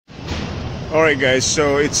Alright guys,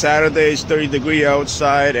 so it's Saturday, it's 30 degrees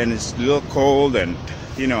outside and it's a little cold, and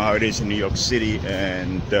you know how it is in New York City,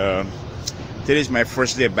 and today's my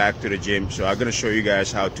first day back to the gym, so I'm gonna show you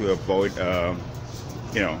guys how to avoid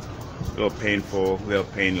you know, a little painful, little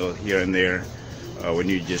pain little here and there when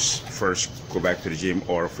you just first go back to the gym,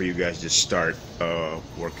 or for you guys just start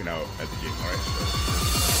working out at the gym. Alright,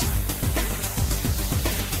 so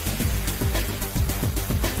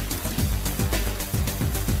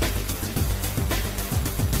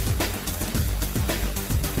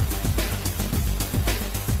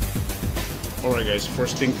alright guys,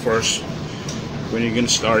 first thing first, when you're gonna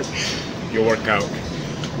start your workout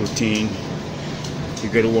routine, you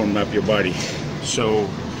gotta warm up your body. So,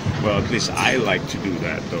 well, at least I like to do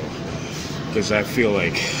that though, because I feel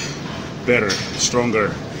like better,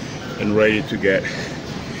 stronger, and ready to get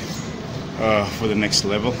for the next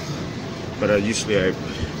level. But usually I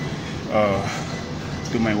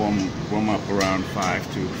do my warm up around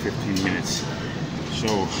 5 to 15 minutes.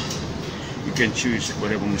 So you can choose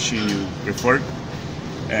whatever machine you prefer,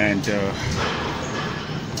 and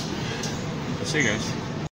that's it guys.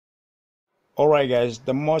 Alright guys,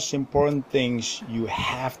 the most important things you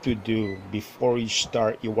have to do before you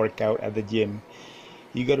start your workout at the gym,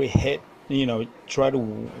 you gotta try to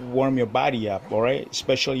warm your body up, alright,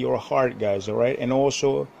 especially your heart guys, alright. And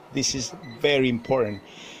also this is very important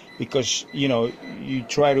because you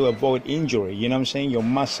try to avoid injury, you know what I'm saying. Your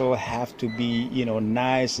muscle have to be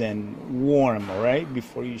nice and warm, all right,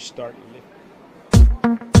 before you start lifting.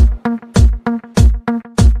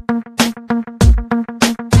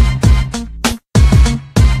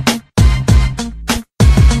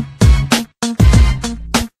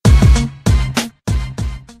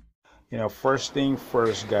 First thing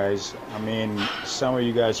first guys, I mean, some of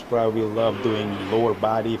you guys probably love doing lower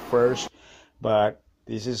body first, but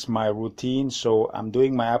this is my routine. So I'm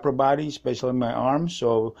doing my upper body, especially my arms.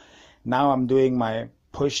 So now I'm doing my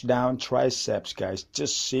push down triceps guys.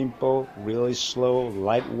 Just simple, really slow,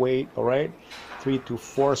 lightweight, all right. 3 to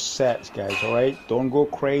 4 sets guys, all right. Don't go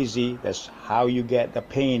crazy. That's how you get the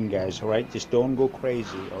pain guys, all right. Just don't go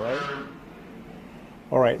crazy, all right.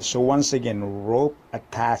 All right, so once again, rope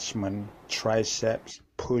attachment, triceps,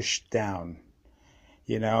 push down.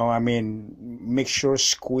 I mean, make sure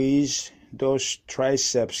squeeze those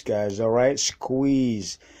triceps guys, all right.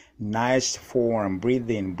 Squeeze, nice form,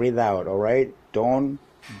 breathe in, breathe out, all right. Don't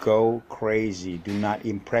go crazy. Do not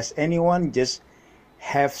impress anyone. Just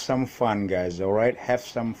have some fun guys, all right. Have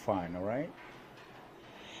some fun, all right.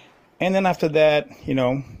 And then after that,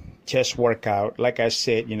 chest workout, like I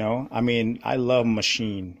said, I mean, I love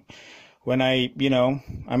machine. When I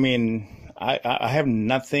have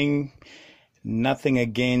nothing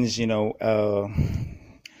against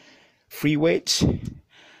free weights,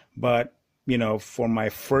 but for my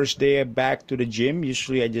first day back to the gym,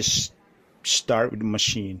 usually I just start with the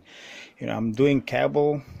machine. I'm doing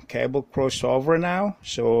cable crossover now,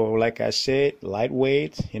 so like I said,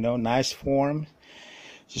 lightweight, nice form.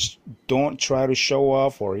 Just don't try to show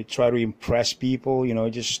off or try to impress people,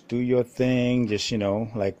 just do your thing, just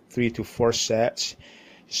like 3 to 4 sets.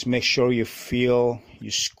 Just make sure you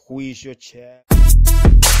squeeze your chest.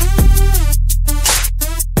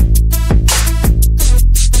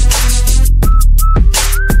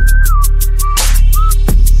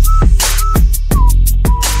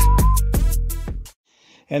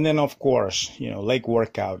 And then of course, leg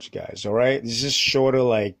workouts guys, all right. This is sort of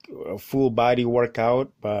like a full body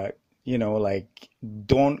workout, but like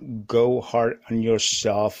don't go hard on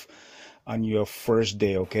yourself on your first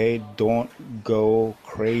day, okay? Don't go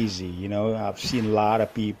crazy. I've seen a lot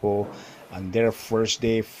of people on their first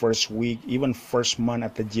day, first week, even first month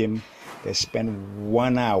at the gym, they spend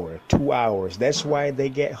 1 hour, 2 hours. That's why they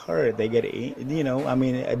get hurt. They get,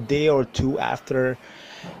 a day or two after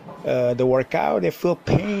the workout, they feel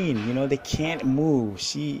pain, they can't move.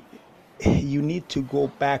 See, you need to go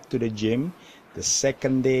back to the gym the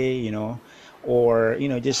second day, or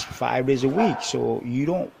just 5 days a week, so you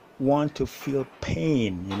don't want to feel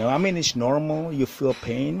pain. I mean, it's normal you feel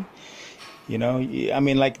pain, I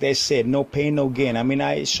mean, like they said, no pain no gain. I mean,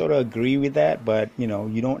 I sort of agree with that, but you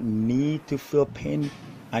don't need to feel pain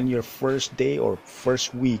on your first day or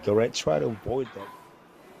first week, all right. Try to avoid that.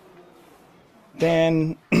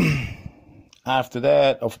 Then after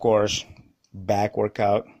that, of course, back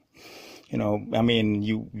workout. I mean,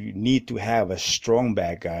 you need to have a strong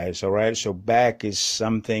back guys, all right. So back is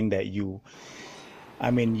something that you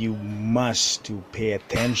must to pay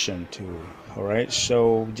attention to, all right.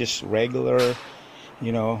 So just regular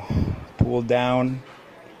pull down,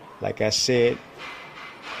 like I said,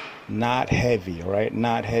 not heavy, all right,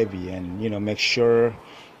 not heavy. And make sure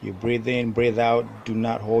You breathe in, breathe out. Do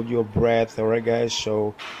not hold your breath. All right, guys.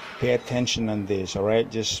 So pay attention on this. All right.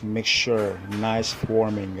 Just make sure nice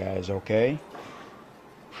forming, guys. Okay.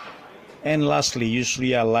 And lastly,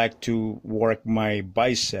 usually I like to work my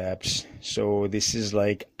biceps. So this is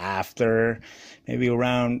like after maybe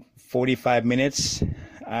around 45 minutes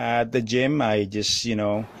at the gym. I just,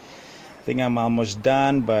 think I'm almost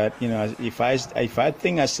done. But if I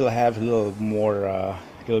think I still have a little more, a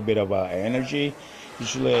little bit of energy,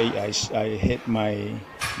 usually I hit my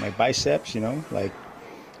biceps. Like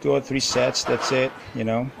 2 or 3 sets. That's it.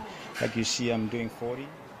 Like you see, I'm doing 40.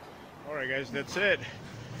 All right, guys, that's it.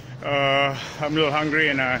 I'm a little hungry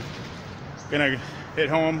and gonna head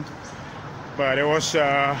home, but it was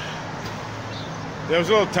a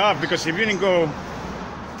little tough because if you didn't go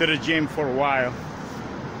to the gym for a while,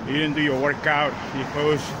 you didn't do your workout, you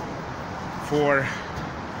pose for,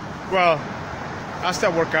 well, I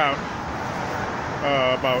started workout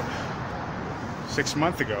about 6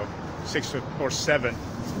 months ago, 6 or 7.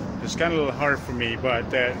 It's kind of a little hard for me,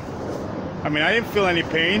 but I mean, I didn't feel any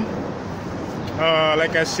pain.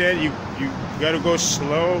 Like I said, you got to go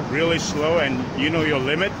slow, really slow, and you know your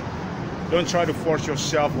limit. Don't try to force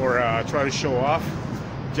yourself or try to show off.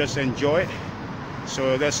 Just enjoy it.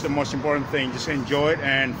 So that's the most important thing. Just enjoy it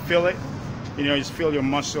and feel it. Just feel your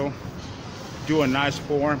muscle. Do a nice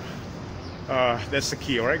form. That's the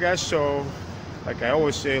key. All right, guys. So, like I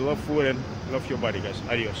always say, love food and love your body, guys.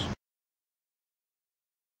 Adios.